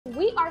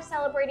We are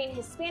celebrating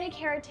Hispanic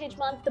Heritage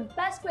Month the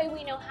best way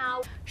we know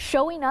how.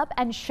 Showing up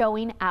and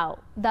showing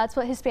out. That's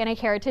what Hispanic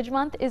Heritage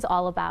Month is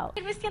all about.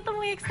 Me siento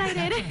muy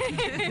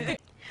excited.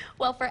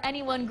 Well, for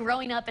anyone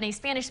growing up in a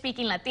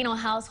Spanish-speaking Latino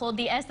household,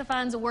 the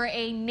Estefans were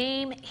a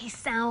name, a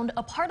sound,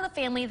 a part of the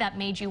family that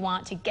made you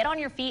want to get on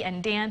your feet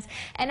and dance.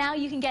 And now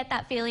you can get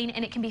that feeling,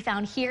 and it can be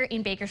found here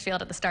in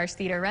Bakersfield at the Stars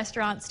Theater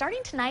restaurant.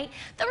 Starting tonight,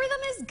 the rhythm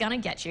is gonna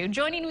get you.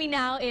 Joining me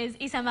now is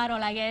Isamar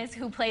Olagues,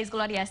 who plays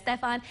Gloria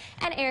Estefan,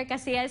 and Eric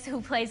Casillas, who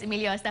plays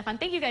Emilio Estefan.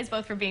 Thank you guys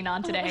both for being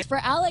on today. For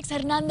Alex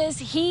Hernandez,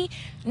 he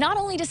not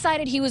only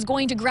decided he was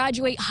going to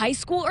graduate high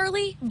school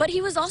early, but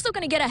he was also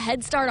going to get a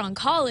head start on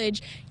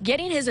college,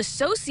 getting his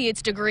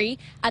associate's degree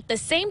at the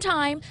same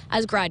time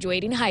as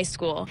graduating high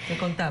school.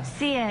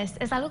 Sí,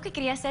 es algo que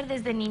quería hacer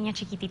desde niña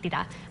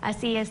chiquitita.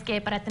 Así es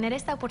que para tener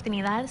esta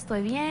oportunidad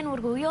estoy bien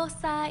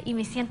orgullosa y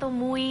me siento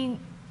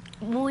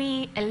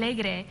muy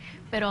alegre,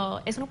 pero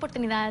es una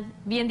oportunidad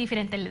bien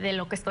diferente de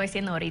lo que estoy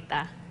haciendo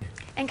ahorita.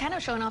 And kind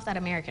of showing off that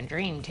American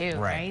dream too,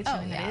 right?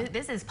 Oh, yeah.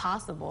 This is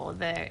possible.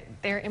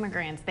 They're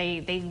immigrants.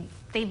 They've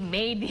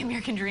made the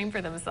American dream for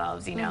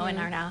themselves, you know, and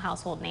are now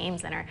household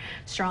names and are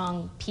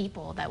strong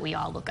people that we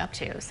all look up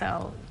to.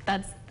 So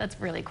that's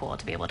really cool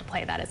to be able to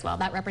play that as well.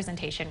 That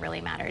representation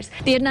really matters.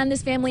 The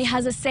Hernandez family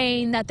has a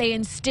saying that they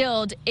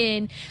instilled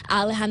in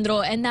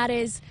Alejandro, and that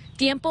is,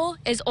 tiempo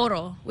es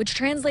oro, which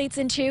translates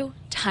into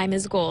time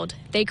is gold.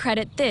 They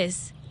credit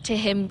this to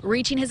him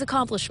reaching his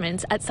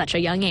accomplishments at such a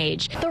young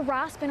age. The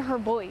rasp in her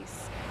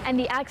voice and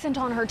the accent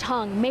on her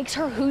tongue makes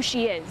her who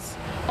she is,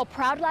 a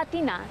proud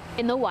Latina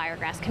in the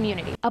Wiregrass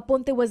community.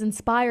 Aponte was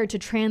inspired to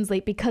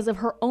translate because of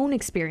her own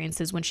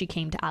experiences when she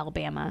came to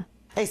Alabama.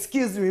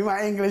 Excuse me,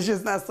 my English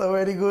is not so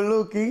very good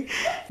looking.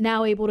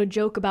 Now able to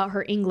joke about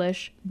her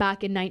English,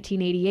 back in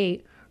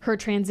 1988, her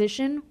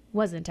transition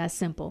wasn't as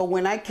simple.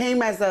 When I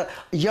came as a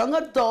young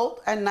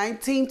adult at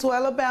 19 to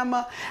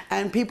Alabama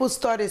and people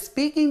started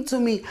speaking to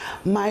me,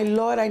 my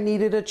Lord, I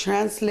needed a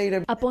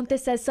translator. Aponte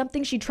says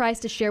something she tries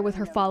to share with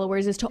her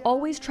followers is to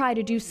always try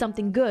to do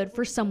something good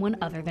for someone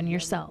other than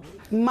yourself.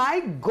 My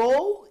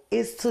goal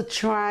is to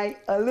try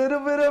a little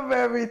bit of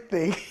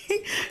everything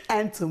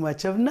and too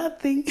much of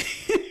nothing.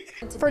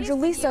 For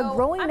Julissa,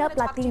 growing up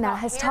Latina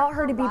has taught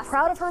her to be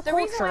proud of her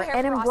culture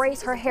and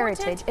embrace her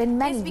heritage in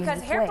many unique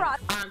ways. I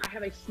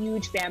have a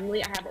huge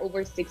family. I have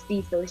over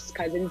 60 first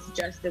cousins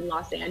just in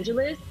Los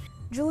Angeles.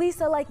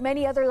 Julissa, like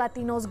many other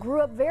Latinos,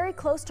 grew up very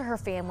close to her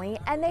family,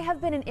 and they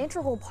have been an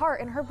integral part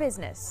in her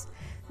business.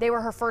 They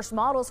were her first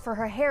models for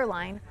her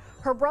hairline.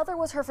 Her brother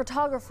was her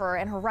photographer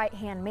and her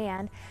right-hand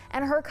man,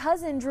 and her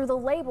cousin drew the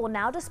label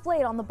now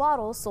displayed on the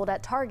bottles sold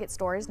at Target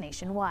stores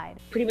nationwide.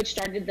 Pretty much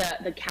started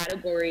the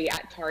category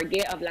at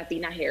Target of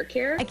Latina hair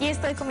care. Aquí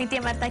estoy con mi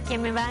tía Marta,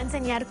 quien me va a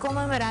enseñar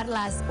cómo memorar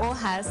las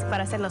hojas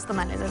para hacer los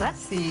tamales, ¿verdad?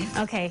 Sí.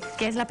 Okay,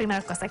 ¿qué es la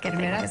primera cosa que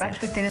tengo que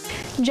hacer?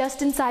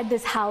 Just inside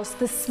this house,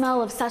 the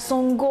smell of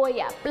sazón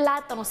Goya,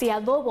 plátanos y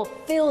adobo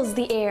fills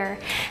the air,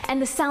 and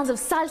the sounds of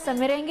salsa,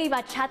 merengue y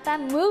bachata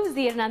moves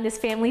the Hernandez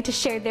family to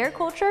share their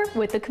culture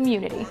with the community.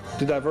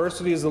 The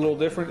diversity is a little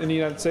different in the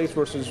United States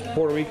versus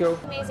Puerto Rico.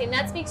 Amazing.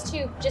 That speaks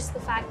to just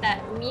the fact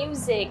that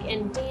music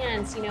and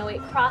dance, you know,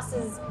 it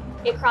crosses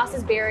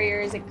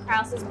barriers, it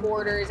crosses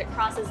borders, it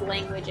crosses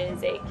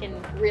languages. It can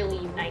really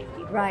unite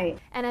people. Right.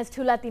 And as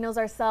two Latinos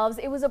ourselves,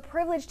 it was a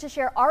privilege to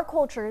share our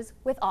cultures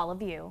with all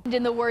of you. And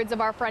in the words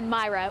of our friend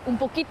Myra, un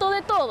poquito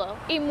de todo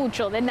y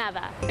mucho de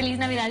nada. Feliz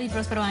Navidad y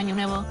próspero año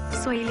nuevo.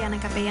 Soy Ilyana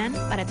Capellan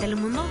para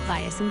Telemundo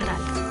Valle Central.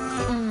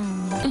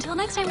 Until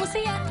next time, we'll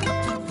see ya.